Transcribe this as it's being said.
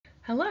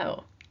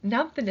Hello!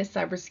 Now that the NIST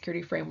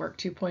Cybersecurity Framework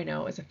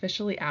 2.0 is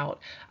officially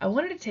out, I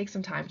wanted to take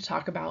some time to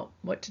talk about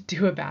what to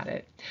do about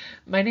it.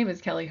 My name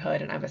is Kelly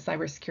Hood, and I'm a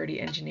cybersecurity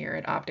engineer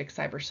at Optic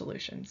Cyber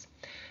Solutions.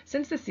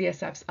 Since the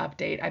CSF's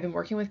update, I've been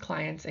working with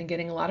clients and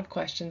getting a lot of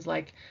questions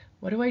like,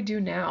 what do I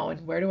do now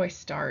and where do I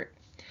start?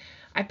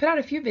 I put out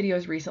a few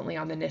videos recently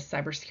on the NIST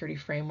Cybersecurity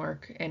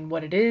Framework and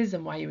what it is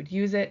and why you would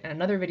use it, and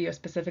another video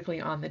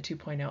specifically on the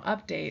 2.0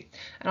 update,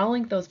 and I'll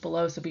link those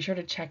below, so be sure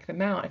to check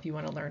them out if you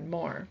want to learn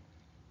more.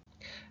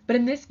 But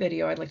in this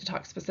video, I'd like to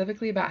talk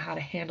specifically about how to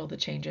handle the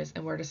changes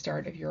and where to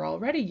start if you're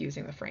already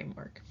using the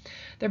framework.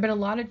 There have been a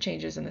lot of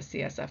changes in the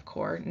CSF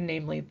core,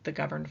 namely the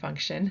govern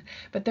function,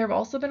 but there have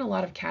also been a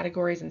lot of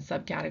categories and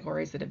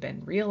subcategories that have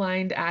been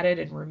realigned, added,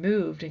 and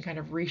removed and kind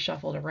of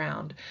reshuffled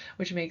around,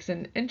 which makes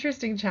an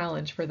interesting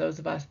challenge for those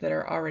of us that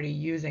are already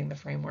using the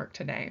framework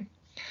today.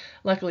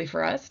 Luckily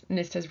for us,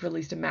 NIST has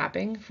released a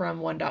mapping from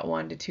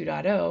 1.1 to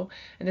 2.0,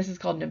 and this is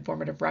called an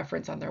informative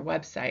reference on their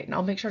website, and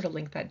I'll make sure to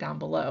link that down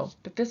below,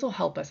 but this will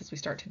help us as we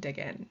start to dig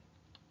in.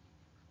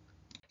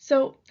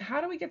 So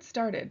how do we get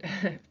started?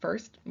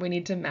 First, we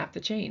need to map the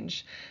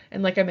change.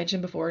 And like I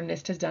mentioned before,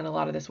 NIST has done a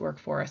lot of this work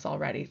for us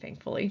already,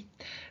 thankfully.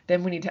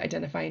 Then we need to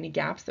identify any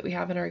gaps that we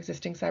have in our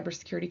existing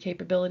cybersecurity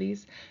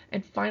capabilities.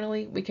 And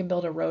finally, we can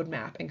build a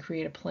roadmap and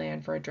create a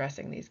plan for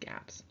addressing these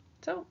gaps.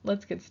 So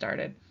let's get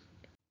started.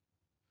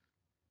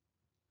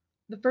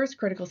 The first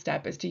critical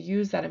step is to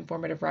use that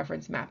informative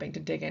reference mapping to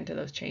dig into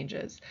those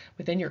changes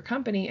within your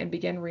company and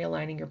begin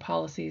realigning your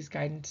policies,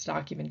 guidance,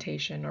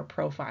 documentation, or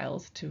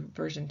profiles to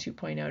version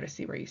 2.0 to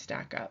see where you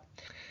stack up.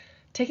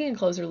 Taking a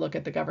closer look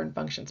at the govern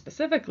function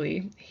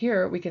specifically,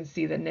 here we can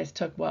see that NIST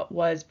took what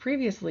was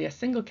previously a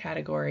single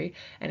category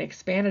and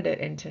expanded it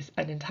into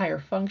an entire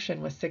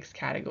function with 6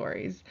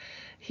 categories.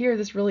 Here,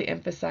 this really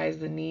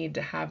emphasized the need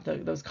to have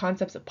those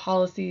concepts of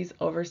policies,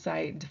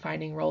 oversight,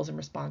 defining roles and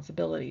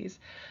responsibilities.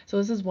 So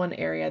this is one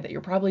area that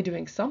you're probably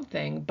doing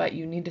something, but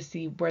you need to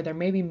see where there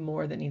may be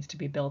more that needs to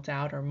be built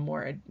out or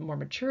more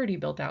maturity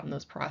built out in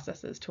those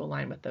processes to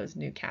align with those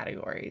new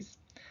categories.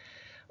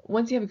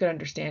 Once you have a good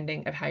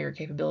understanding of how your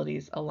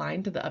capabilities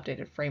align to the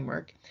updated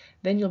framework,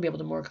 then you'll be able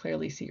to more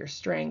clearly see your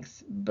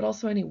strengths, but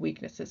also any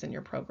weaknesses in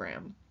your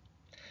program.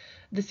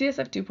 The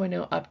CSF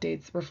 2.0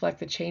 updates reflect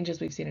the changes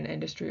we've seen in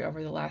industry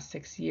over the last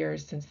 6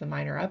 years since the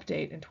minor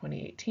update in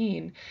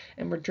 2018,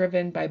 and were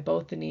driven by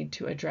both the need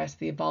to address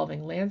the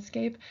evolving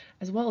landscape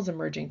as well as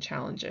emerging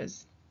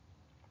challenges.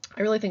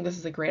 I really think this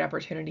is a great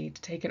opportunity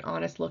to take an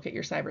honest look at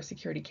your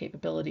cybersecurity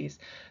capabilities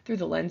through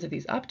the lens of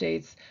these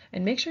updates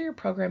and make sure your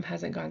program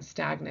hasn't gone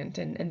stagnant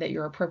and that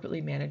you're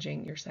appropriately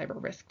managing your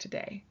cyber risk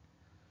today.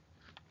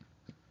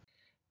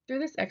 Through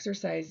this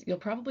exercise, you'll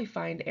probably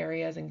find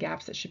areas and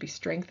gaps that should be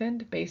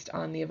strengthened based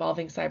on the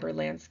evolving cyber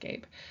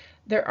landscape.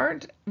 There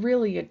aren't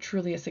really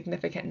truly a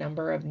significant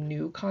number of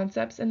new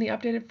concepts in the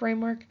updated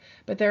framework,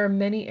 but there are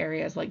many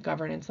areas like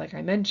governance, like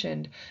I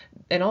mentioned,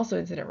 and also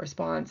incident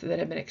response that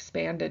have been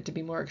expanded to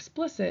be more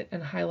explicit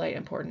and highlight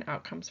important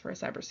outcomes for a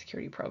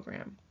cybersecurity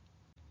program.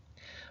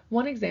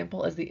 One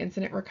example is the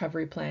Incident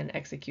Recovery Plan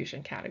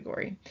execution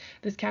category.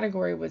 This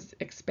category was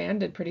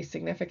expanded pretty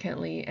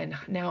significantly and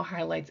now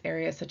highlights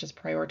areas such as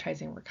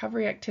prioritizing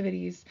recovery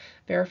activities,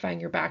 verifying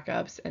your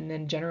backups, and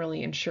then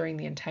generally ensuring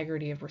the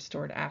integrity of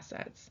restored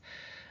assets.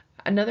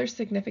 Another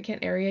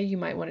significant area you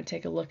might want to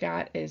take a look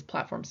at is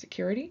platform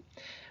security,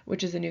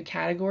 which is a new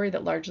category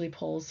that largely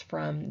pulls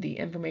from the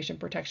information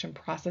protection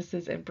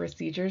processes and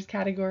procedures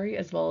category,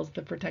 as well as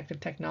the protective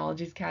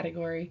technologies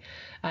category,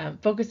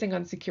 focusing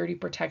on security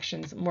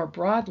protections more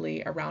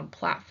broadly around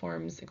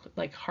platforms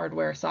like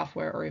hardware,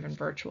 software, or even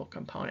virtual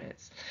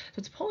components. So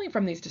it's pulling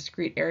from these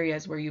discrete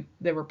areas where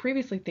there were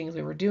previously things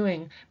we were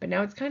doing, but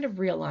now it's kind of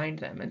realigned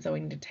them. And so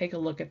we need to take a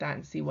look at that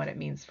and see what it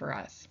means for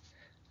us.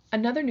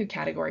 Another new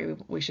category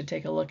we should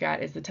take a look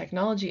at is the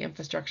technology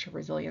infrastructure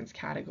resilience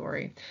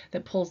category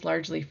that pulls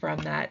largely from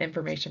that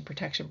information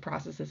protection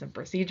processes and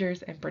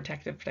procedures and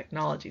protective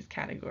technologies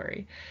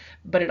category.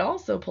 But it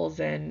also pulls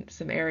in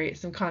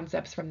some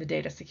concepts from the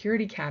data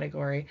security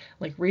category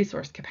like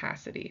resource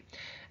capacity.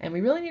 And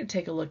we really need to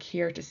take a look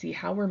here to see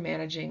how we're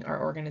managing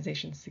our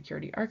organization's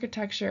security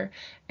architecture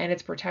and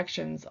its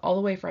protections all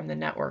the way from the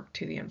network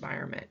to the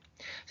environment.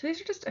 So these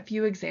are just a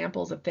few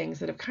examples of things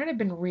that have kind of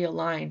been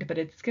realigned, but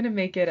it's going to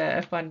make it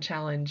a fun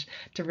challenge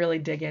to really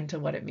dig into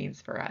what it means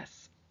for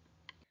us.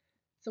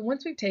 So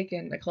once we've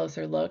taken a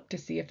closer look to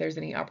see if there's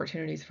any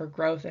opportunities for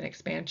growth and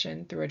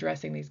expansion through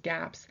addressing these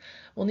gaps,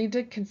 we'll need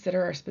to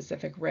consider our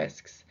specific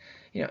risks.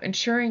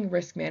 Ensuring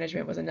risk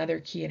management was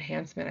another key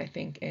enhancement, I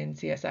think, in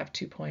CSF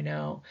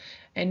 2.0,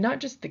 and not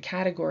just the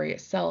category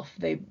itself,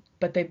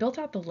 but they built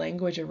out the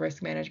language of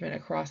risk management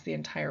across the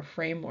entire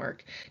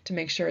framework to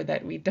make sure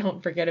that we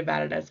don't forget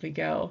about it as we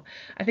go.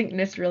 I think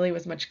NIST really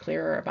was much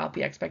clearer about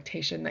the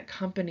expectation that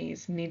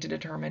companies need to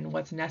determine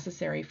what's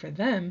necessary for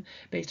them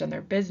based on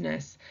their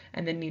business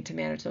and then need to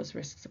manage those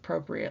risks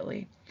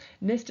appropriately.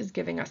 NIST is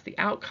giving us the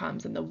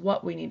outcomes and the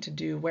what we need to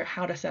do,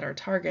 how to set our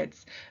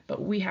targets,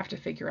 but we have to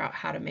figure out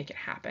how to make it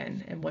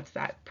happen and what's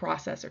that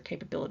process or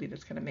capability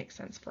that's going to make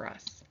sense for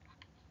us.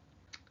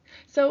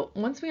 So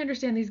once we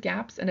understand these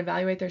gaps and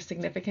evaluate their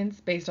significance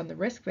based on the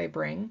risk they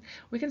bring,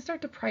 we can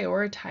start to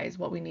prioritize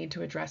what we need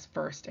to address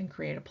first and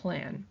create a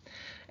plan.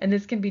 And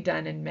this can be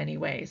done in many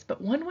ways,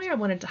 but one way I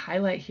wanted to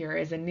highlight here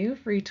is a new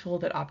free tool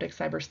that Optic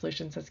Cyber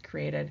Solutions has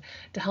created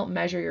to help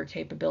measure your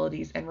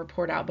capabilities and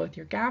report out both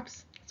your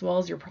gaps as well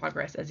as your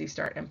progress as you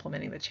start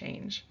implementing the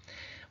change.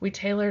 We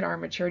tailored our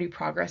maturity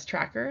progress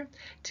tracker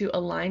to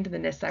align to the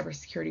NIST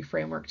Cybersecurity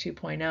Framework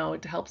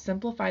 2.0 to help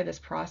simplify this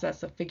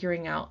process of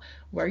figuring out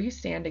where you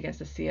stand against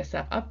the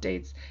CSF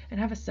updates and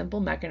have a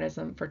simple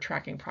mechanism for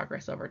tracking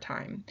progress over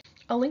time.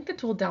 I'll link the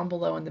tool down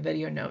below in the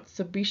video notes,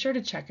 so be sure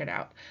to check it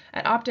out.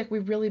 At Optic, we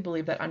really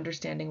believe that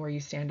understanding where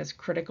you stand is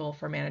critical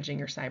for managing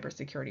your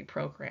cybersecurity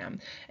program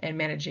and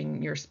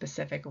managing your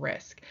specific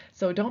risk.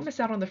 So don't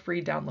miss out on the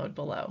free download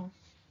below.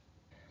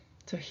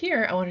 So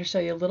here I want to show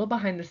you a little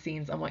behind the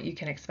scenes on what you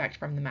can expect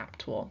from the MAP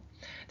tool.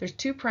 There's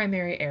two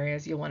primary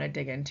areas you'll want to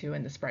dig into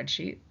in the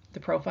spreadsheet: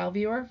 the profile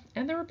viewer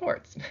and the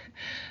reports.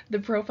 The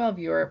profile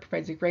viewer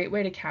provides a great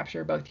way to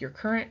capture both your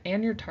current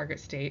and your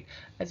target state,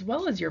 as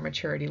well as your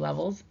maturity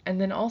levels,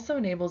 and then also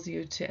enables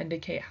you to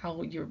indicate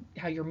how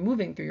you're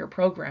moving through your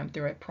program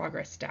through a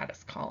progress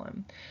status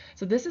column.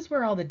 So this is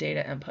where all the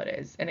data input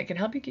is, and it can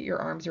help you get your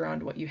arms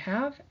around what you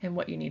have and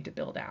what you need to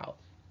build out.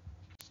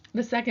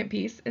 The second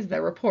piece is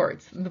the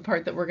reports, the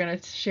part that we're going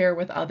to share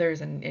with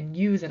others and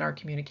use in our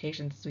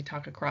communications as we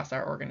talk across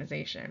our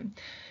organization.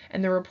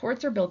 And the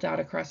reports are built out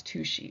across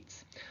two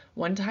sheets,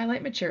 one to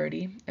highlight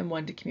maturity and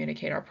one to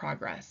communicate our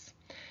progress.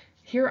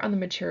 Here on the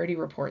maturity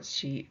reports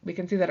sheet, we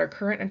can see that our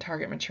current and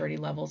target maturity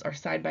levels are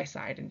side by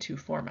side in two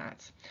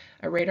formats,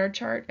 a radar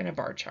chart and a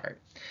bar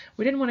chart.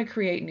 We didn't want to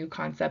create new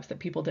concepts that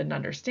people didn't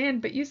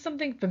understand, but use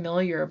something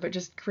familiar, but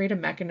just create a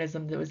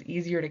mechanism that was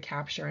easier to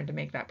capture and to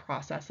make that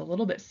process a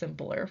little bit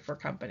simpler for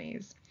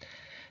companies.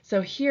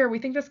 So here, we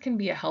think this can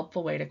be a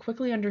helpful way to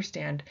quickly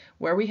understand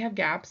where we have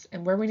gaps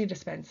and where we need to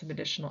spend some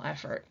additional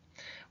effort.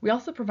 We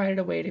also provided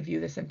a way to view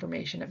this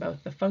information at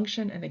both the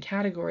function and the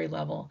category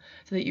level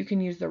so that you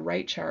can use the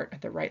right chart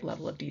at the right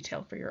level of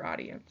detail for your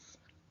audience.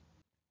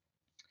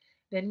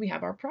 Then we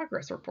have our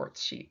progress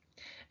reports sheet.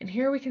 And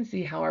here we can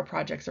see how our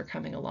projects are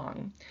coming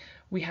along.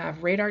 We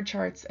have radar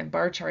charts and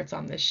bar charts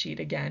on this sheet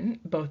again,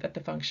 both at the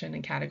function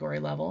and category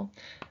level.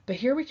 But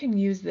here we can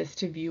use this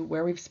to view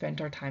where we've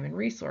spent our time and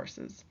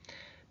resources.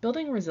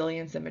 Building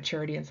resilience and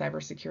maturity in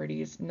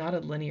cybersecurity is not a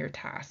linear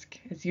task.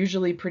 It's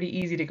usually pretty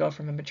easy to go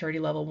from a maturity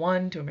level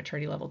 1 to a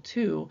maturity level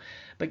 2,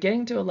 but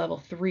getting to a level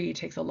 3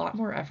 takes a lot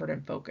more effort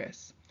and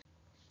focus.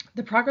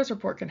 The progress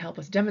report can help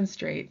us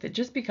demonstrate that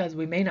just because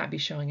we may not be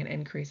showing an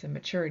increase in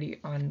maturity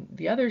on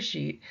the other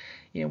sheet,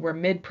 we're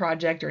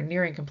mid-project or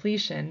nearing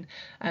completion,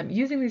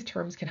 using these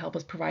terms can help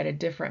us provide a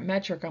different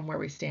metric on where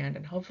we stand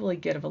and hopefully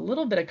give a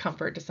little bit of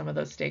comfort to some of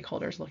those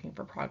stakeholders looking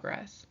for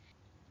progress.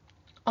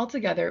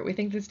 Altogether, we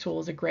think this tool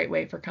is a great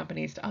way for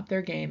companies to up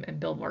their game and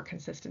build more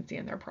consistency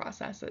in their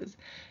processes.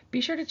 Be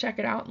sure to check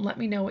it out and let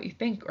me know what you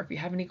think or if you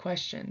have any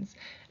questions.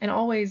 And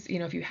always,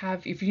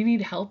 if you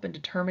need help in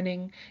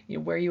determining,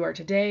 where you are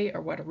today or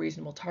what a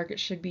reasonable target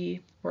should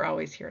be, we're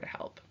always here to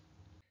help.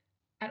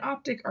 At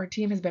Optic, our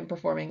team has been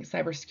performing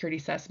cybersecurity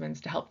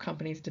assessments to help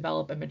companies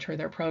develop and mature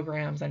their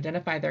programs,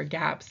 identify their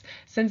gaps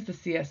since the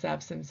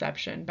CSF's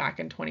inception back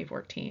in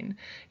 2014.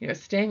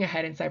 Staying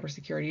ahead in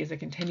cybersecurity is a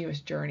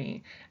continuous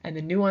journey, and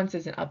the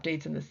nuances and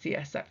updates in the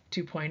CSF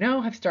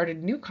 2.0 have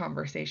started new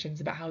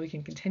conversations about how we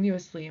can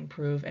continuously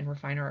improve and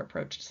refine our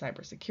approach to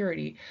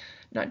cybersecurity,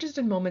 not just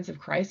in moments of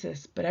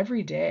crisis, but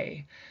every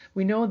day.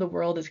 We know the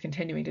world is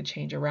continuing to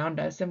change around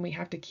us, and we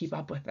have to keep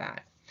up with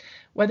that.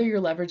 Whether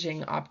you're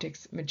leveraging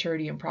Optic's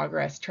maturity and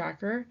progress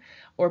tracker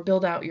or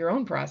build out your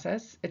own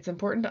process, it's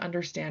important to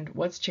understand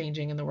what's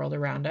changing in the world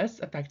around us,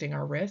 affecting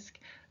our risk,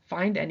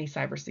 find any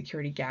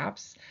cybersecurity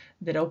gaps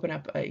that open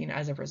up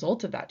as a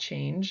result of that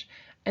change,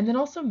 and then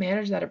also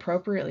manage that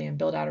appropriately and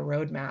build out a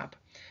roadmap.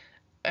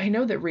 I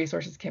know that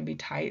resources can be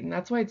tight, and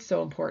that's why it's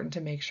so important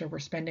to make sure we're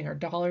spending our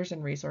dollars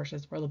and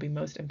resources where they'll be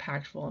most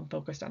impactful and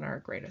focused on our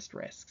greatest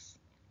risks.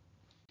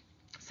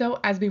 So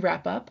as we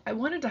wrap up, I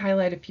wanted to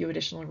highlight a few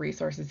additional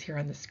resources here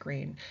on the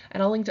screen,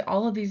 and I'll link to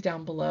all of these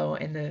down below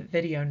in the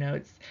video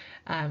notes,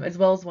 as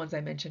well as ones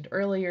I mentioned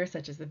earlier,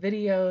 such as the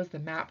videos, the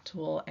map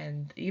tool,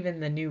 and even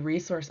the new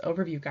resource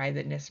overview guide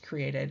that NIST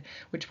created,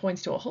 which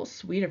points to a whole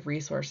suite of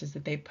resources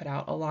that they've put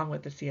out along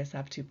with the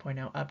CSF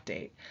 2.0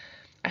 update.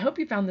 I hope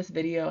you found this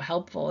video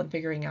helpful in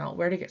figuring out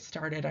where to get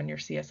started on your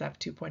CSF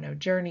 2.0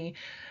 journey,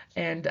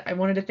 and I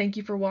wanted to thank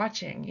you for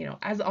watching.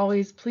 As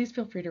always, please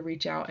feel free to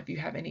reach out if you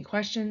have any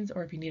questions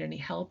or if you need any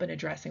help in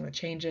addressing the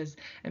changes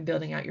and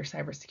building out your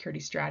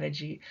cybersecurity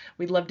strategy.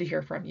 We'd love to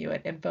hear from you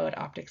at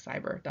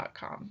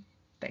info@opticcyber.com.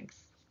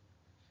 Thanks.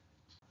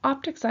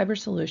 Optic Cyber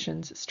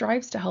Solutions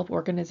strives to help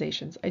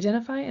organizations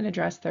identify and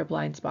address their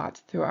blind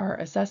spots through our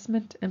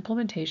assessment,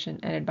 implementation,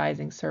 and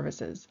advising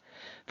services.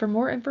 For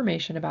more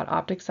information about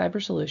Optic Cyber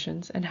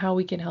Solutions and how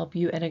we can help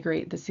you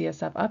integrate the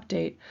CSF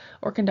update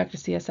or conduct a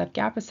CSF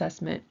gap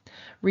assessment,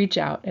 reach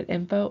out at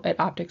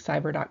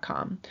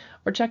info@opticcyber.com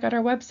or check out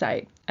our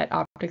website at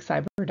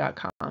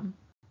opticcyber.com.